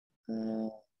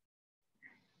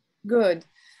Good.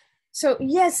 So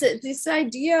yes, this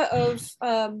idea of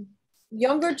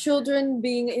younger children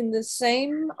being in the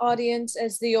same audience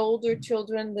as the older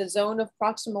children, the zone of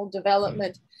proximal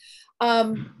development,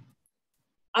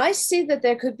 I see that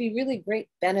there could be really great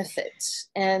benefits,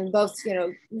 and both,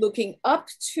 looking up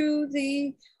to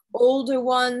the older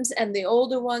ones and the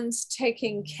older ones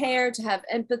taking care to have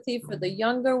empathy for the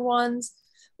younger ones.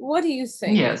 What do you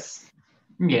think? Yes,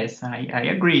 I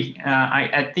agree.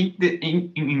 I think that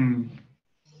in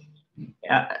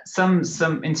some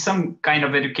kind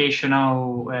of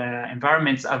educational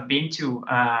environments I've been to,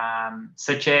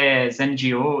 such as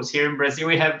NGOs. Here in Brazil,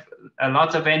 we have a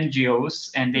lot of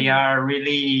NGOs, and they are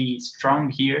really strong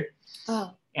here.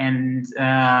 Oh. And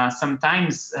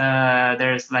sometimes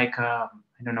there's like I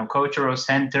don't know, cultural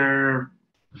center.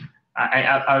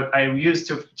 I used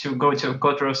to go to a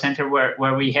cultural center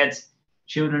where we had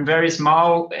children very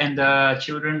small and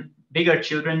bigger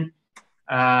children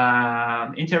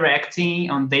interacting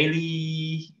on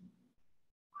daily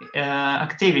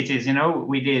activities.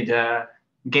 We did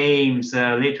games,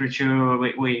 literature.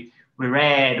 We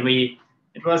read.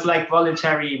 It was like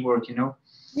voluntary work.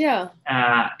 Yeah.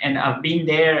 And I've been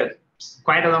there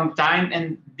quite a long time,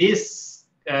 and this.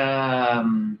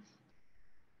 How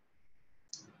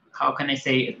can I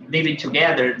say, living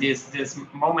together, this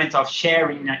moment of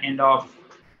sharing and of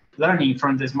learning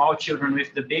from the small children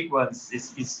with the big ones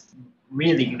is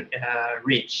really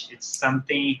rich. It's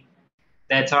something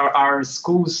that our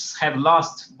schools have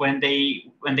lost when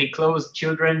they close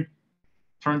children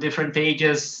from different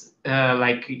ages.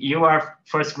 Like you are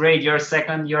first grade, you're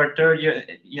second, you're third.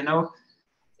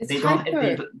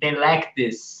 They lack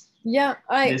this. Yeah,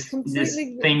 I this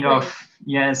completely thing agree. Of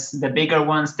the bigger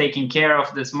ones taking care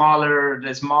of the smaller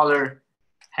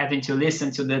having to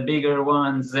listen to the bigger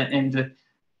ones and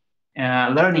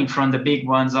learning from the big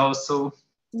ones also.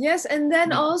 Yes, and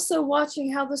then also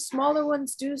watching how the smaller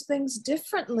ones do things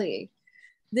differently.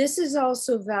 This is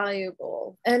also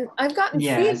valuable. And I've gotten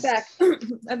feedback.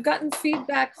 I've gotten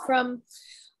feedback from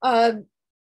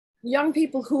young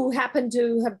people who happen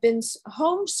to have been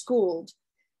homeschooled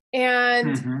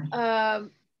and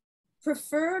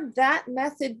preferred that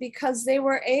method because they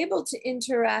were able to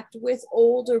interact with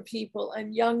older people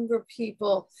and younger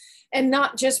people and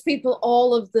not just people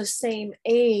all of the same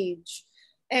age.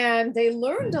 And they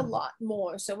learned a lot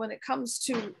more. So when it comes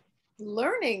to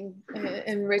learning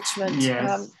enrichment,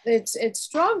 it's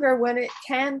stronger when it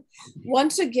can,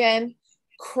 once again,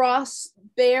 cross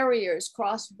barriers,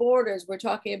 cross borders. We're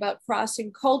talking about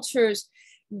crossing cultures.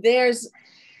 There's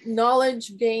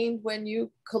knowledge gained when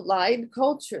you collide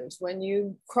cultures, when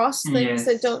you cross things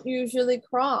that don't usually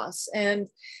cross. And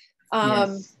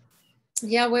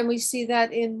when we see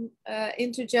that in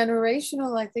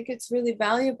intergenerational, I think it's really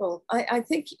valuable. I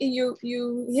think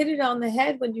you hit it on the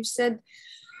head when you said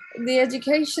the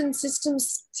education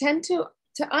systems tend to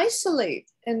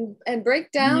isolate and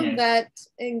break down that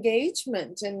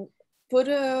engagement and put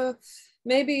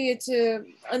maybe it's a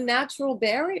natural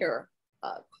barrier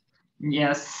up.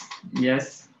 Yes. There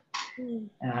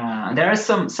are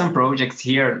some projects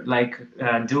here, like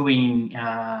doing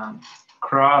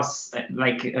cross,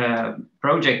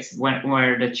 projects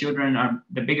where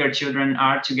the bigger children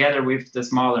are together with the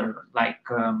smaller. Like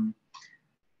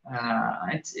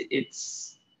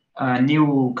it's a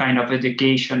new kind of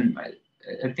education.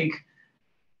 I think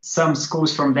some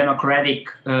schools from democratic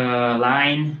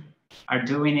line are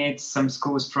doing it. Some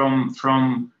schools from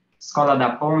Escola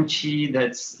da Ponte,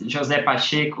 that's José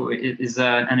Pacheco, is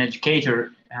an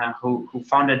educator who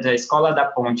founded the Escola da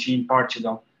Ponte in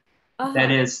Portugal. That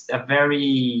is a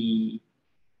very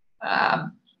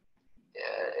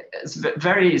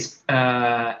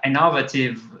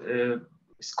innovative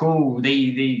school.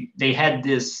 They had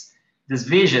this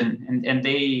vision, and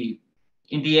they,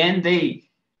 in the end, they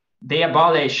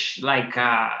abolish like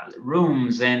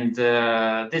rooms and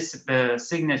this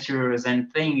signatures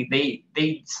and thing.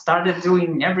 They started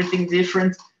doing everything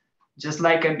different, just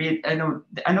like a bit. I know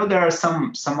there are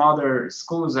some other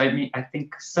schools. I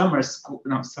think Summerhill.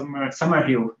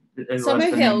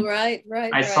 Summerhill, right.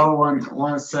 I saw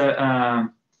once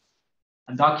a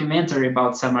documentary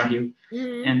about Summerhill,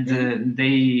 and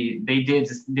they did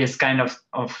this kind of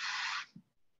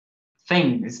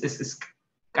thing. It's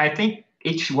I think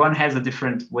each one has a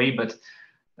different way, but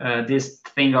this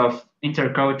thing of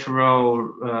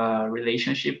intercultural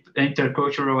relationship,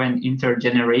 intercultural and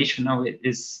intergenerational,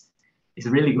 is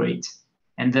really great.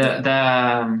 And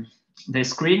the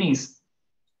screenings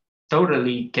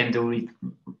totally can do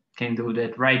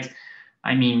that, right?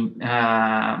 I mean,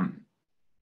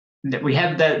 we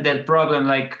have that problem,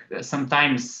 like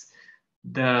sometimes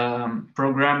the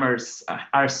programmers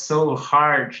are so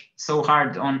hard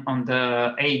on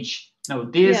the age. No,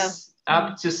 this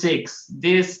up to 6,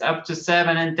 this up to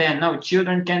 7 and 10. No,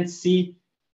 children can see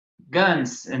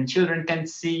guns, and children can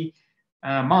see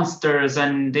monsters,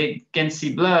 and they can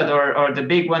see blood, or the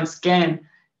big ones can.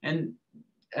 And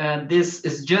this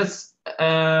is just,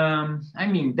 I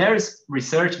mean, there's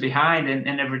research behind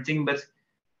and everything, but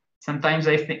sometimes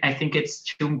I think it's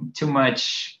too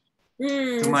much.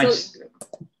 Too much. So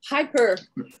hyper.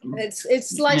 It's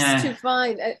sliced too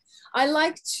fine. I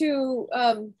like to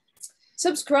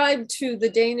subscribe to the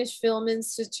Danish Film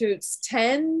Institute's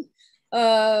 10,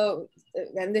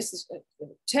 and this is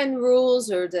 10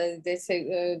 rules, or they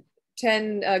say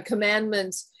 10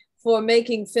 commandments for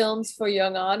making films for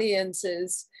young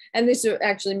audiences. And these are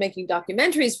actually making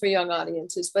documentaries for young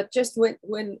audiences, but just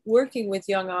when working with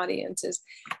young audiences.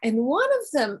 And one of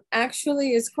them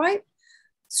actually is quite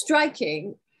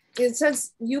striking. It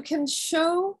says you can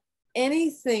show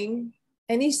anything,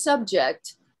 any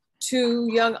subject to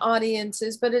young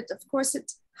audiences, but of course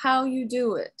it's how you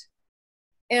do it.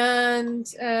 And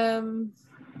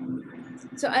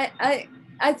so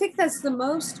I think that's the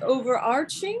most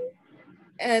overarching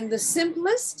and the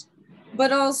simplest,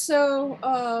 but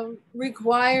also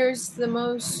requires the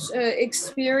most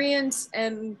experience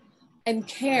and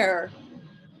care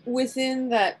within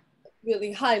that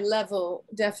really high level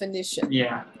definition.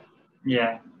 Yeah,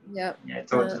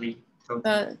 totally.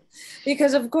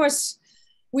 Because of course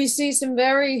we see some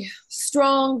very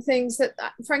strong things that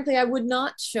frankly I would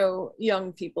not show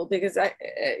young people, because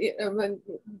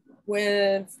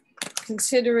when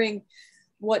considering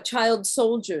what child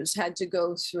soldiers had to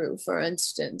go through, for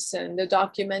instance, and a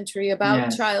documentary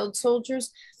about child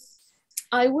soldiers,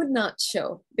 I would not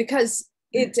show, because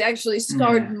it actually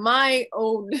scarred my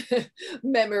own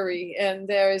memory. And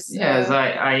there's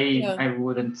I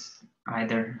wouldn't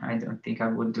either. I don't think I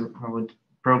would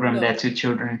program that to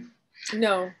children.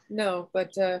 No,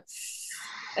 but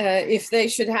if they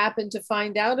should happen to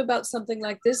find out about something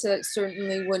like this, I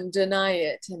certainly wouldn't deny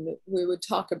it, and we would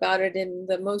talk about it in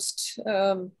the most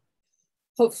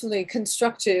hopefully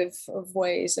constructive of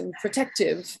ways and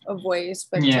protective of ways,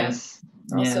 but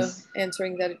also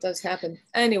answering that it does happen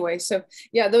anyway. So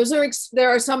there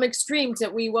are some extremes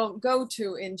that we won't go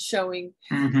to in showing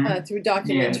through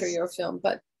documentary or film,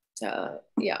 but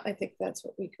I think that's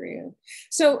what we agree on.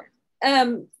 So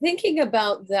thinking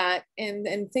about that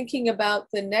and thinking about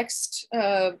the next,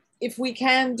 if we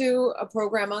can do a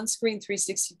program on Screen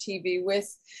 360 TV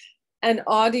with an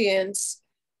audience,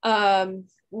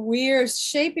 we're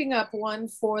shaping up one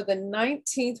for the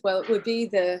 19th. Well, it would be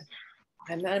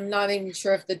I'm not even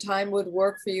sure if the time would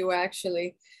work for you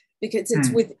actually, because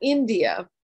it's with India,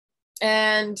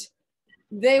 and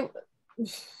they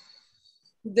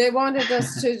wanted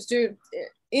us to do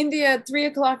India at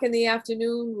 3:00 in the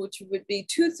afternoon, which would be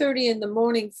 2:30 in the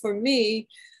morning for me,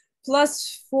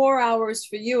 plus 4 hours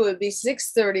for you. It'd be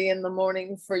 6:30 in the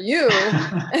morning for you.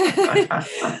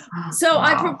 So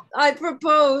wow. I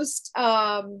proposed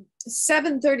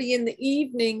 7:30 in the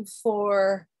evening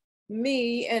for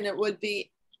me, and it would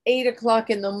be 8:00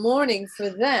 in the morning for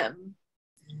them.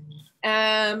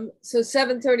 So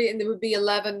 7:30, and it would be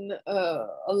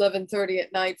 11:30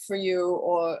 at night for you.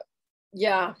 Or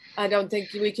I don't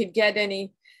think we could get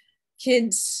any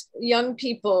kids, young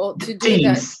people to do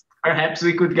teens. That. Perhaps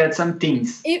we could get some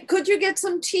teens. Could you get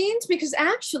some teens? Because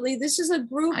actually this is a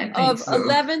group of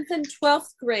 11th and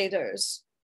 12th graders.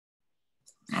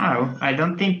 Oh, I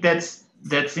don't think that's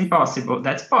impossible.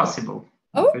 That's possible.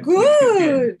 Oh,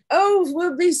 good. Oh,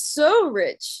 we'll be so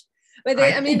rich. But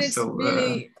it's so,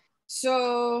 really,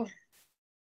 so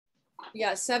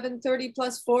 7:30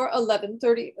 plus 4,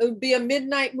 11:30. It would be a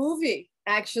midnight movie,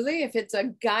 actually, if it's a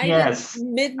guided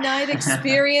midnight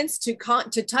experience to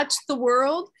touch the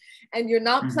world, and you're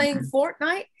not playing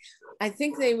Fortnite. I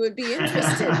think they would be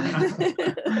interested.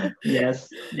 Yes,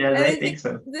 I think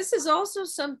so. This is also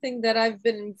something that I've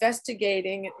been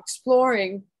investigating and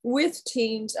exploring with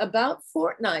teens about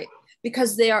Fortnite,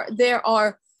 because there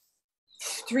are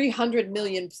 300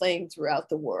 million playing throughout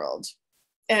the world.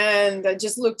 And I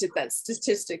just looked at that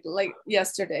statistic like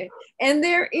yesterday. And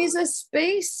there is a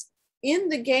space in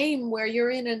the game where you're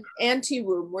in an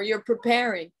ante-room where you're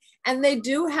preparing. And they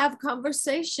do have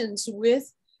conversations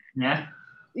with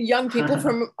young people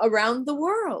from around the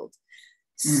world.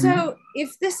 So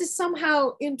if this is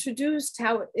somehow introduced,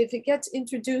 if it gets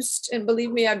introduced, and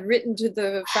believe me, I've written to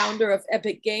the founder of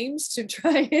Epic Games to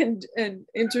try and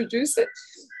introduce it.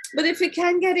 But if it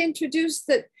can get introduced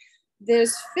that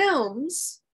there's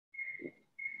films,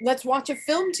 let's watch a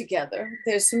film together.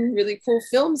 There's some really cool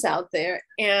films out there.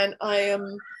 And I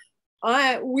am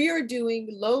we are doing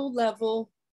low-level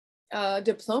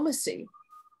diplomacy.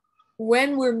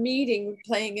 When we're meeting,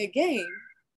 playing a game,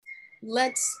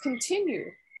 let's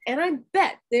continue. And I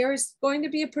bet there's going to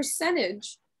be a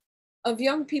percentage of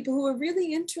young people who are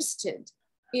really interested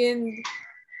in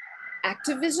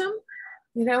activism,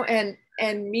 you know, and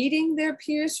meeting their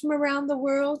peers from around the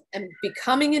world and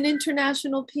becoming an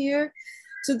international peer.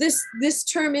 So this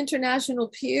term international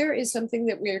peer is something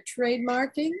that we're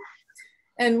trademarking.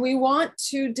 And we want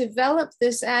to develop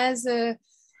this as a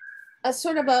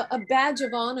sort of a badge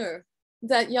of honor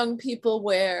that young people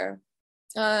wear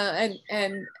and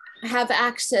have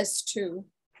access to.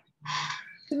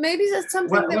 So maybe that's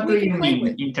something that we can play with.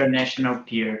 What do you mean international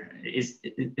peer?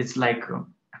 It's like a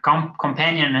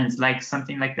companion and it's like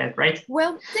something like that, right?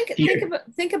 Well,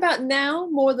 think about now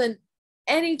more than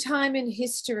any time in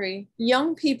history,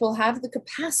 young people have the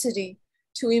capacity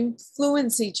to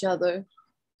influence each other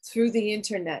through the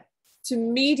internet, to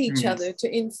meet each other, to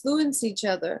influence each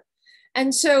other.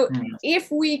 And so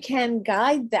if we can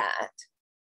guide that,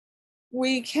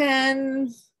 we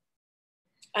can,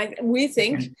 we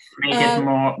think, make it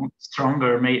more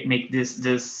stronger, make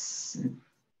this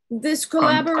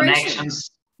collaboration.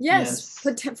 Yes.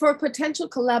 For potential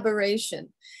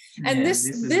collaboration. And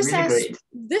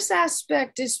this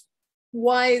aspect is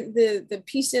why the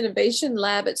Peace Innovation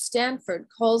Lab at Stanford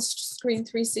calls Screen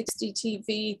 360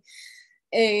 TV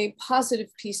a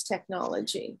positive peace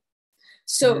technology.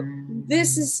 So and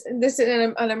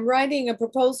I'm writing a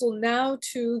proposal now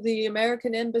to the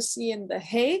American Embassy in The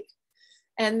Hague,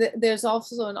 and there's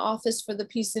also an office for the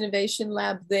Peace Innovation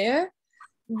Lab there.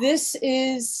 This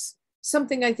is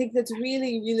something I think that's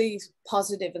really, really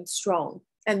positive and strong.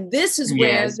 And this is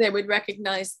where they would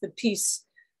recognize the peace.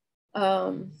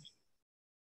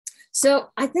 So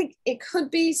I think it could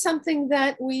be something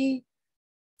that we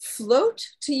float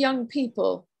to young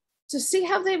people to see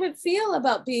how they would feel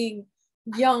about being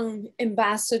young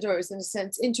ambassadors, in a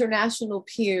sense, international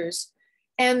peers,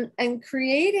 and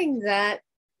creating that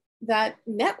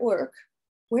network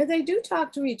where they do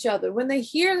talk to each other. When they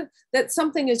hear that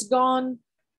something has gone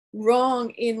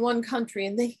wrong in one country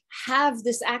and they have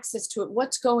this access to it,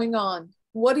 what's going on?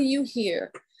 What do you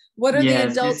hear? What are the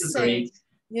adults saying? Great.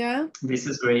 Yeah, this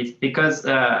is great because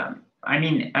I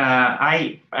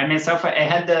myself, I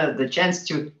had the chance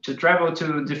to travel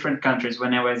to different countries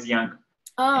when I was young.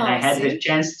 And I had the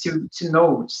chance to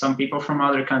know some people from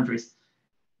other countries.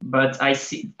 But I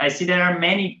see there are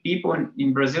many people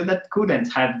in Brazil that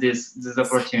couldn't have this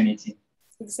opportunity.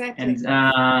 Exactly. And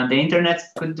the internet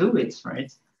could do it, right?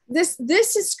 This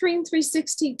is Screen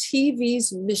 360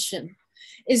 TV's mission,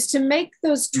 is to make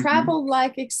those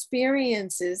travel-like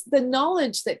experiences, the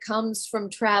knowledge that comes from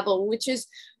travel, which is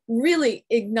really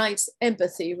ignites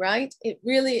empathy, right? It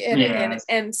really,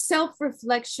 and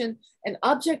self-reflection and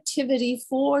objectivity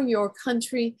for your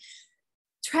country.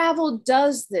 Travel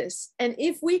does this. And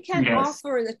if we can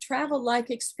offer the travel-like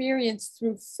experience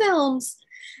through films,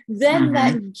 then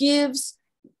that gives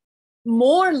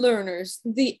more learners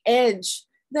the edge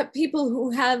that people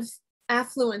who have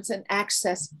affluence and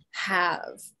access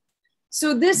have.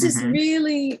 So this is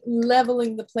really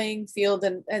leveling the playing field,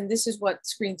 and this is what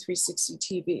Screen 360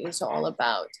 TV is all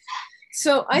about.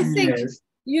 So I think,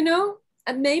 you know,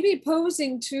 maybe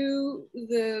posing to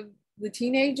the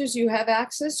teenagers you have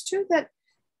access to that,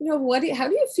 you know, how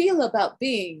do you feel about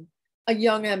being a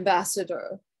young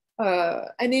ambassador,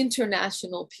 an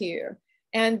international peer?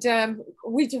 And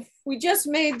we just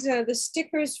made the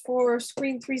stickers for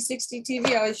Screen 360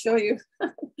 TV. I'll show you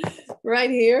right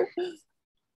here.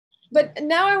 But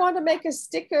now I want to make a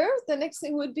sticker. The next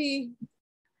thing would be,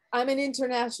 I'm an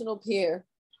international peer.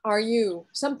 Are you?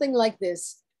 Something like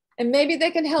this. And maybe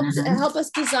they can help us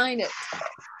design it.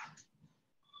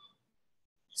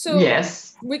 So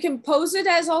we can pose it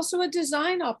as also a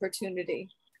design opportunity.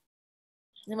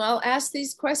 And I'll ask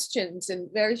these questions in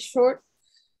very short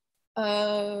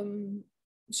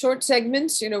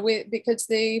segments, you know, because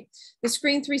the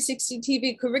Screen 360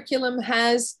 TV curriculum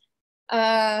has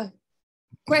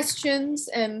questions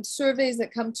and surveys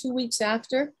that come 2 weeks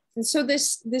after. And so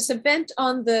this event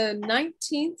on the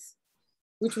 19th,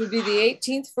 which would be the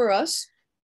 18th for us,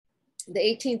 the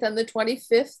 18th and the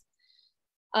 25th,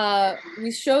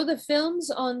 we show the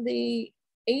films on the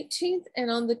 18th,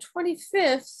 and on the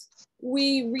 25th,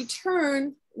 we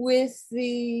return with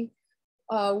the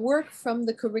work from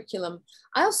the curriculum.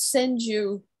 I'll send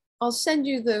you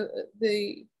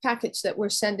the package that we're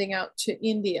sending out to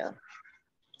India,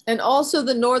 and also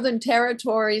the Northern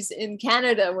Territories in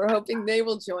Canada. We're hoping they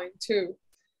will join too.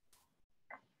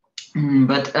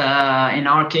 But in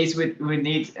our case, we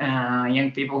need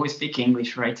young people who speak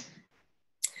English, right?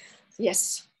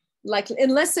 Yes. Like,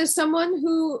 unless there's someone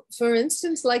who, for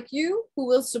instance, like you, who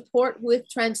will support with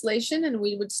translation, and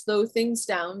we would slow things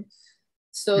down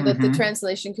so that the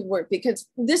translation could work, because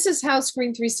this is how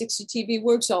Screen 360 TV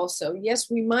works also. Yes,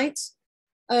 we might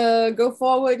go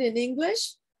forward in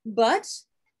English, but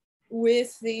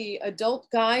with the adult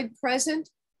guide present,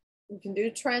 we can do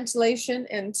translation,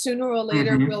 and sooner or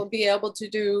later we'll be able to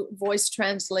do voice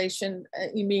translation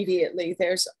immediately.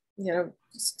 There's, you know,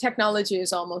 technology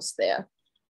is almost there.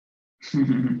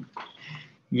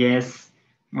 Yes,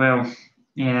 well,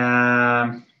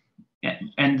 yeah,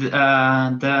 and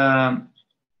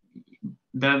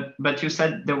but you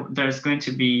said there's going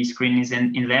to be screenings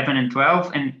in 11 and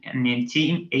 12 and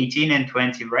 18 and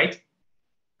 20, right?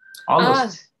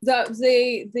 Almost.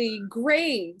 The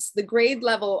grades, the grade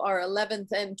level are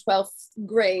 11th and 12th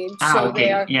grade. So okay.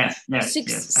 they are yes.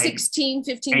 16,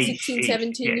 15, 16,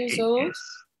 17 years old.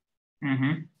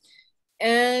 Yes.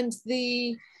 And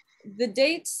the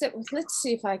dates that, let's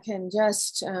see if I can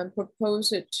just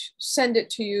propose it, send it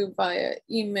to you via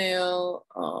email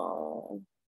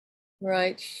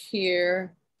right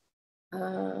here.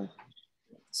 Let's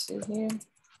see here.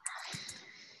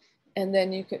 And then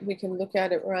we can look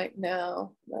at it right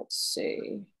now. Let's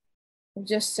see. I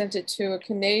just sent it to a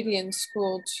Canadian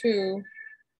school too.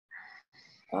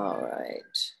 All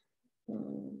right.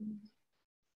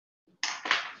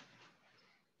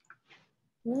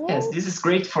 Yes, this is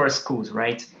great for schools,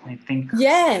 right? I think.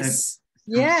 Yes.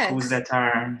 Yes. Schools that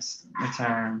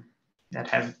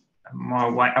have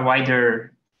a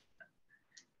wider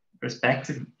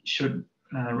perspective should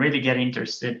really get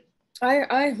interested.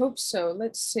 I hope so.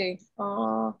 Let's see.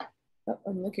 I'm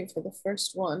looking for the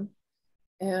first one,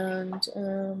 and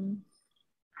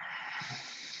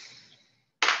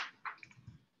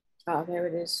there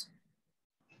it is.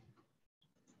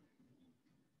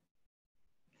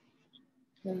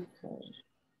 Okay.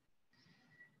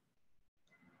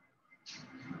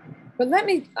 But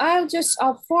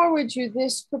I'll forward you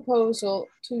this proposal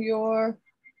to your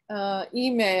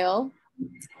email.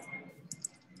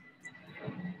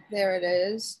 There it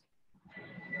is.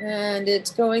 And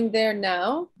it's going there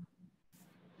now.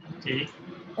 Okay.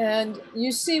 And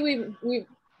you see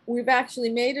we've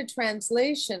actually made a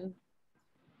translation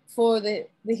for the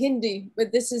Hindi,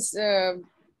 but this is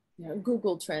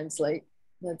Google Translate.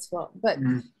 That's what, but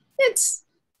it's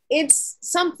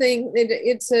something,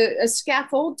 it's a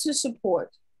scaffold to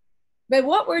support. But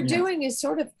what we're doing is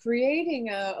sort of creating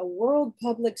a world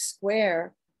public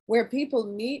square where people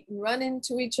meet and run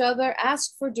into each other,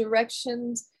 ask for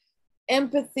directions,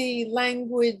 empathy,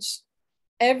 language,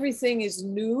 everything is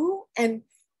new. And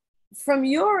from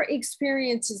your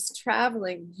experiences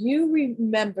traveling, you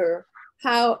remember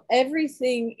how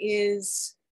everything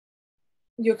is,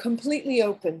 you're completely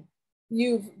open.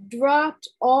 You've dropped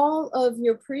all of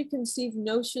your preconceived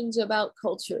notions about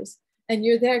cultures, and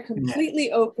you're there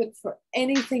completely open for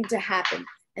anything to happen.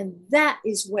 And that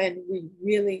is when we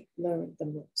really learn the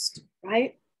most,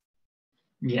 right?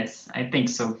 Yes, I think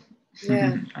so.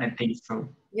 Yeah. I think so.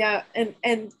 Yeah,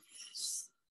 and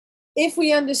if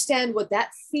we understand what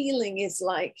that feeling is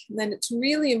like, then it's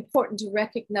really important to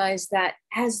recognize that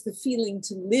as the feeling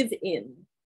to live in,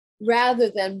 rather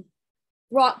than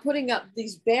putting up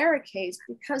these barricades,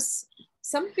 because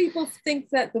some people think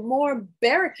that the more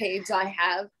barricades I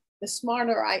have, the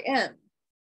smarter I am.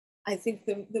 I think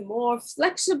the more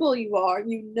flexible you are,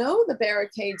 you know the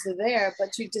barricades are there,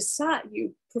 but you decide,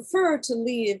 you prefer to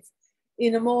live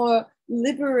in a more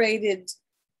liberated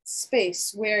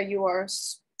space where you are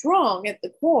strong at the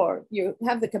core, you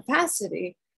have the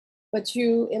capacity, but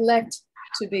you elect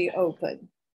to be open.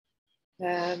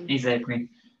 Exactly.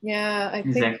 Yeah, I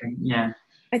think. Exactly. Yeah.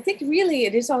 I think really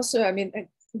it is also, I mean,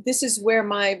 this is where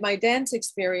my dance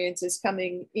experience is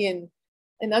coming in,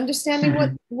 and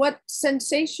understanding what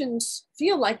sensations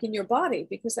feel like in your body,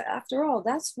 because after all,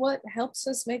 that's what helps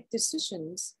us make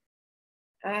decisions.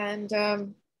 And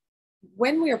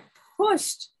when we're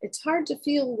pushed, it's hard to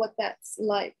feel what that's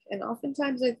like. And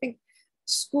oftentimes I think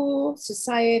school,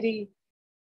 society,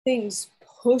 things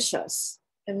push us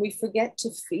and we forget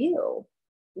to feel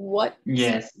what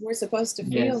we're supposed to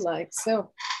feel like.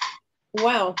 So,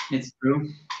 wow. It's true.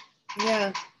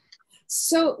 Yeah.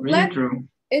 So really true.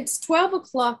 It's 12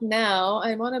 o'clock now.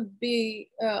 I want to be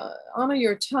honor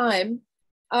your time.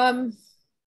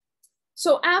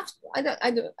 So after,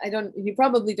 I don't, you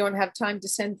probably don't have time to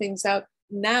send things out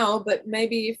now, but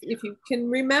maybe if you can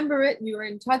remember it, you're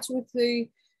in touch with the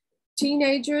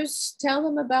teenagers, tell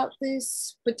them about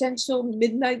this potential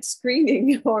midnight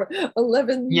screening or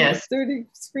 11:30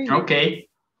 screening. Okay.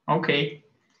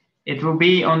 It will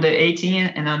be on the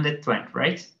 18th and on the 20th,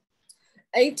 right?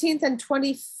 18th and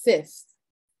 25th.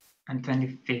 And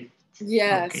 25th.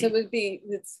 Yeah, Okay. so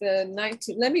it's the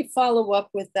 19th. Let me follow up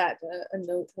with that, a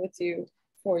note with you,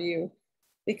 for you,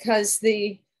 because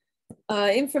the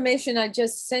information I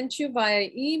just sent you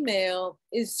via email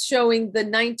is showing the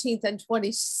 19th and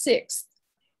 26th.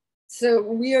 So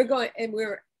we are going, and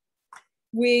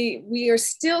we are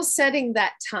still setting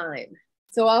that time.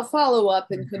 So I'll follow up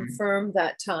and confirm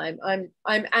that time.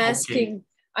 I'm asking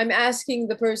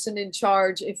the person in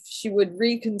charge if she would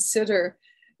reconsider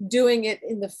doing it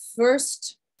in the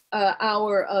first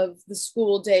hour of the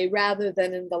school day rather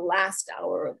than in the last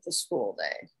hour of the school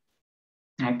day.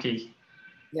 Okay.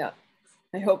 Yeah,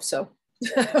 I hope so.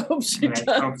 I hope she does.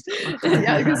 Hope so.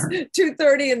 Yeah, because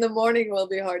 2:30 in the morning will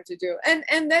be hard to do.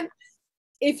 And then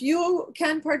if you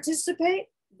can participate,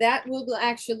 that will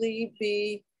actually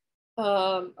be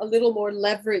a little more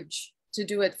leverage to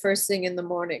do it first thing in the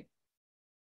morning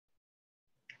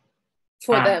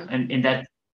for them. And in that,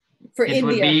 for it India.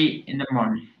 would be in the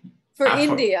morning. For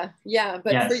India, yeah,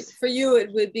 but yes. for you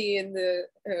it would be in the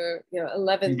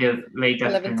 11, late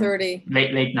 11:30,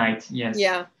 late night. Yes.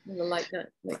 Yeah, in the late night.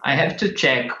 I have to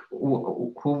check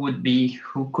who could be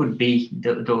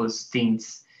those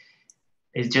things.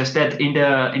 It's just that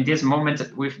in this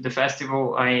moment with the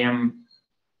festival, I am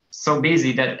so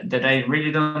busy that I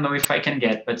really don't know if I can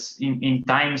get. But in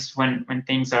times when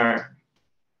things are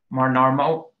more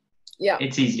normal, yeah,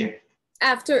 it's easier.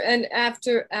 After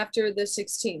the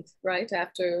 16th, right?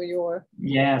 After your...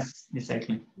 Yes,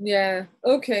 exactly. Yeah,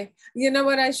 okay. You know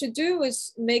what I should do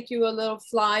is make you a little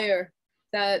flyer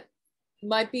that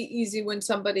might be easy when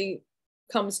somebody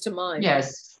comes to mind.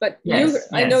 Yes. But yes.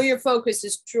 I know your focus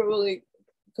is truly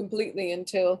completely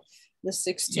until the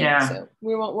 16th. Yeah. So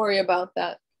we won't worry about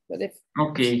that. But if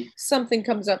something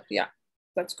comes up, yeah,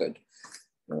 that's good.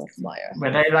 Flyer.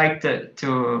 But I like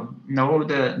to know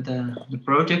the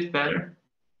project better,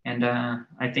 and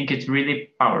I think it's really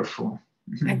powerful.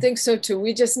 I think so too.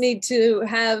 We just need to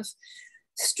have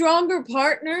stronger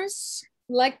partners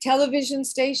like television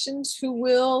stations who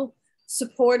will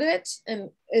support it,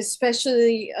 and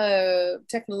especially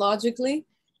technologically.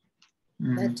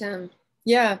 But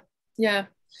yeah.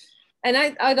 And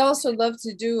I'd also love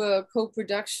to do a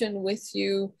co-production with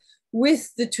you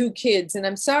with the two kids. And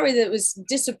I'm sorry that it was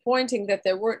disappointing that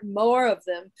there weren't more of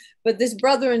them, but this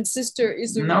brother and sister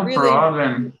is no really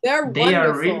problem. They wonderful.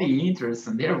 are really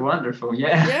interesting. They're wonderful.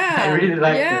 Yeah. Yeah. I really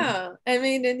like them. I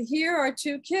mean, and here are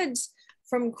two kids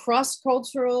from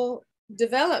cross-cultural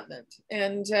development,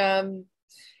 and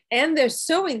they're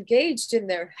so engaged in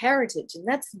their heritage, and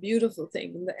that's the beautiful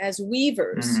thing as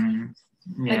weavers.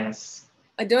 Yes.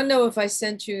 I don't know if I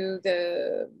sent you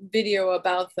the video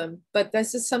about them, but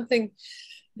this is something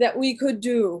that we could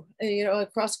do, a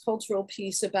cross-cultural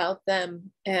piece about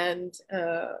them. And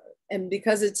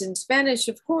because it's in Spanish,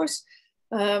 of course,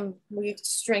 we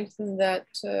strengthen that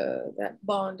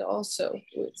bond also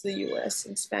with the US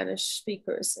and Spanish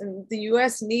speakers. And the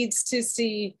US needs to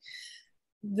see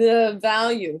the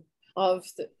value of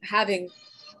having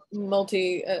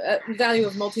value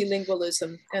of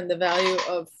multilingualism and the value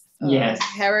of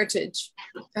heritage,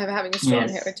 of having a strong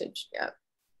heritage. Yeah.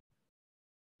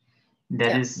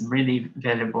 That is really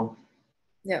valuable.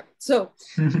 Yeah. So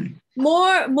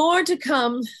more to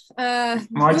come.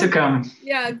 More to come.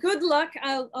 Yeah. Good luck.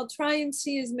 I'll try and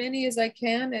see as many as I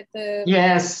can at the.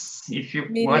 Yes, if you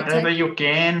whatever you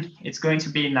can, it's going to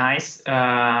be nice.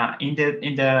 In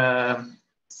the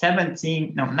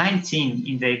 19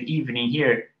 in the evening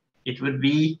here, it would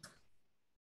be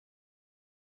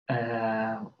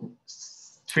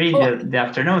 3 the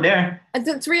afternoon there. I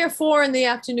think 3 or 4 in the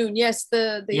afternoon. Yes,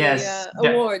 the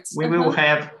awards. We will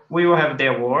have the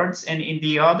awards, and in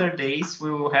the other days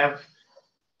we will have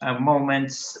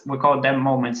moments. We call them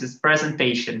moments. It's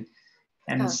presentation,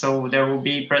 and so there will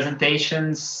be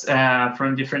presentations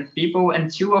from different people,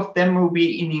 and 2 of them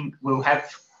will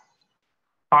have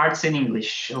parts in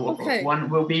English. Okay. One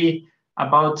will be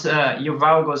about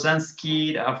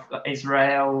Vygotsky of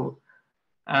Israel,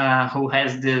 who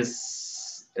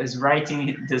is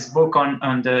writing this book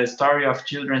on the story of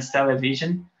children's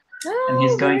television, and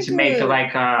he's going to make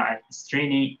like a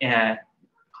streaming. How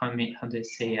do I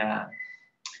say?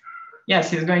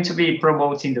 Yes, he's going to be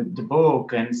promoting the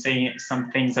book and saying some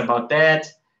things about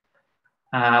that.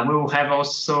 We will have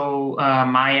also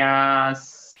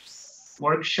Maya's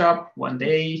workshop one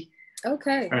day.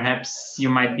 Okay. Perhaps you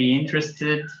might be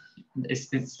interested.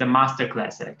 It's the master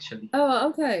class actually. Oh,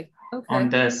 okay. On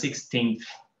the 16th,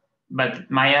 but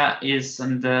Maya is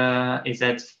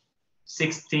at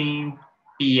 16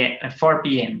 p.m. 4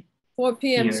 p.m. 4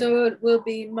 p.m. Here. So it'll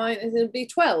be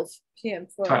 12 p.m.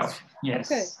 for 12. us.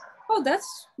 Yes. Okay. Oh,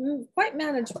 that's quite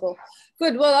manageable.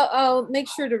 Good. Well, I'll make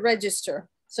sure to register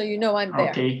so you know I'm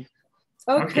there. Okay.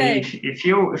 Okay. If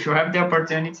you have the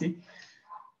opportunity,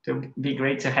 to be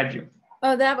great to have you.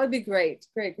 Oh, that would be great.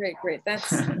 Great.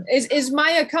 That's is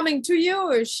Maya coming to you,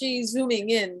 or is she zooming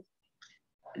in?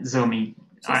 Zooming.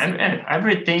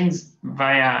 Everything's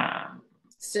via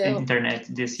internet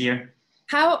this year.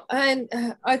 How and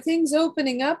are things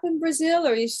opening up in Brazil,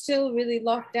 or are you still really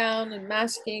locked down and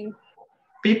masking?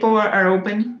 People are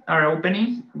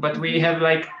opening, but we have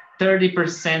like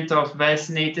 30% of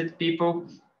vaccinated people,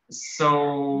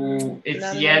 so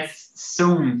it's yet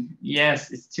soon.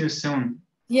 Yes, it's too soon.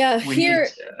 Yeah, we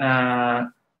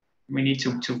need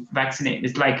to vaccinate.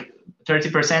 It's like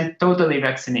 30% totally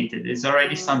vaccinated. It's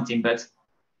already something, but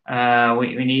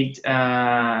we need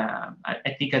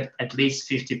I think at least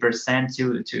 50%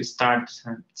 to start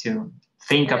to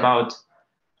think about.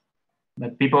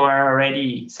 But people are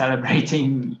already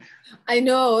celebrating. I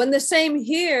know, and the same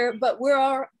here, but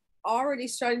we're already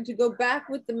starting to go back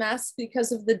with the masks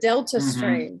because of the Delta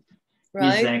strain,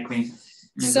 right? Exactly.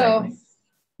 So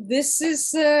this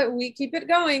is, we keep it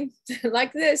going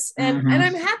like this. And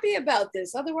I'm happy about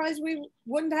this. Otherwise, we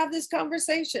wouldn't have this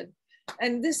conversation.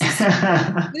 And this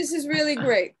is really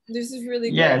great. This is really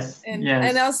great. Yes,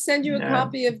 and I'll send you a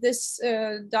copy of this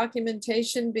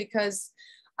documentation, because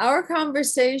our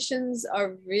conversations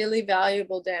are really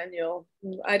valuable, Daniel.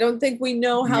 I don't think we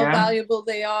know how valuable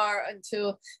they are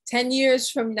until 10 years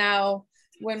from now,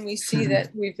 when we see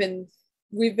that we've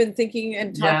been thinking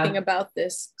and talking about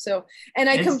this. So, and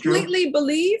I completely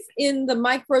believe in the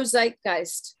micro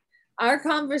zeitgeist. Our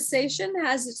conversation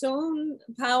has its own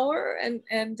power and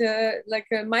like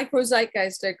a micro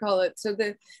zeitgeist, I call it. So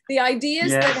the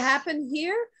ideas that happen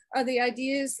here are the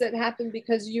ideas that happen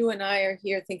because you and I are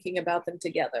here thinking about them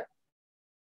together.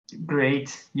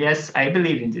 Great. Yes, I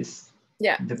believe in this.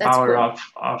 Yeah, the power of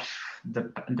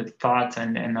the thought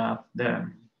and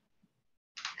the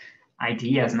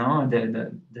ideas, no,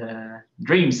 the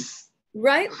dreams.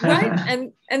 Right.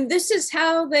 And this is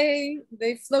how they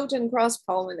float and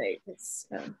cross-pollinate. It's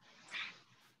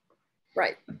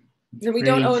right. And we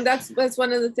don't own. That's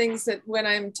one of the things that when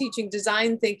I'm teaching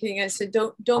design thinking, I said,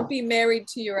 don't be married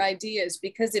to your ideas,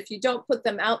 because if you don't put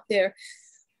them out there,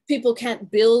 people can't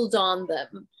build on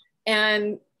them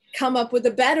and come up with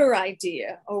a better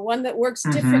idea or one that works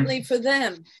differently for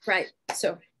them. Right.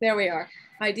 So there we are.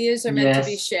 Ideas are meant to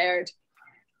be shared.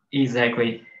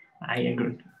 Exactly. I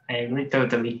agree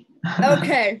totally.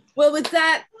 Okay. Well, with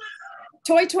that,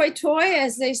 toi,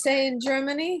 as they say in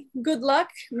Germany. Good luck.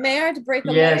 Mehr to break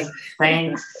a leg.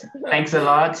 Thanks a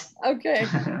lot. Okay.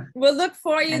 We'll look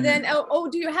for you then. Oh,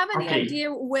 do you have any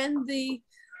idea when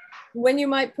you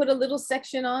might put a little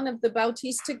section on of the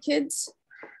Bautista kids?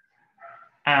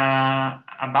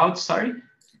 Sorry?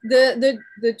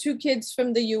 The two kids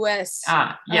from the US.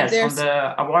 Yes, on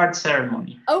the award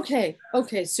ceremony. Okay,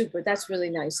 super. That's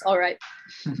really nice. All right.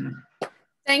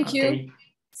 Thank you.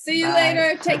 See you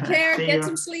later. Take care. Get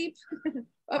some sleep.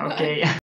 Bye-bye. Okay.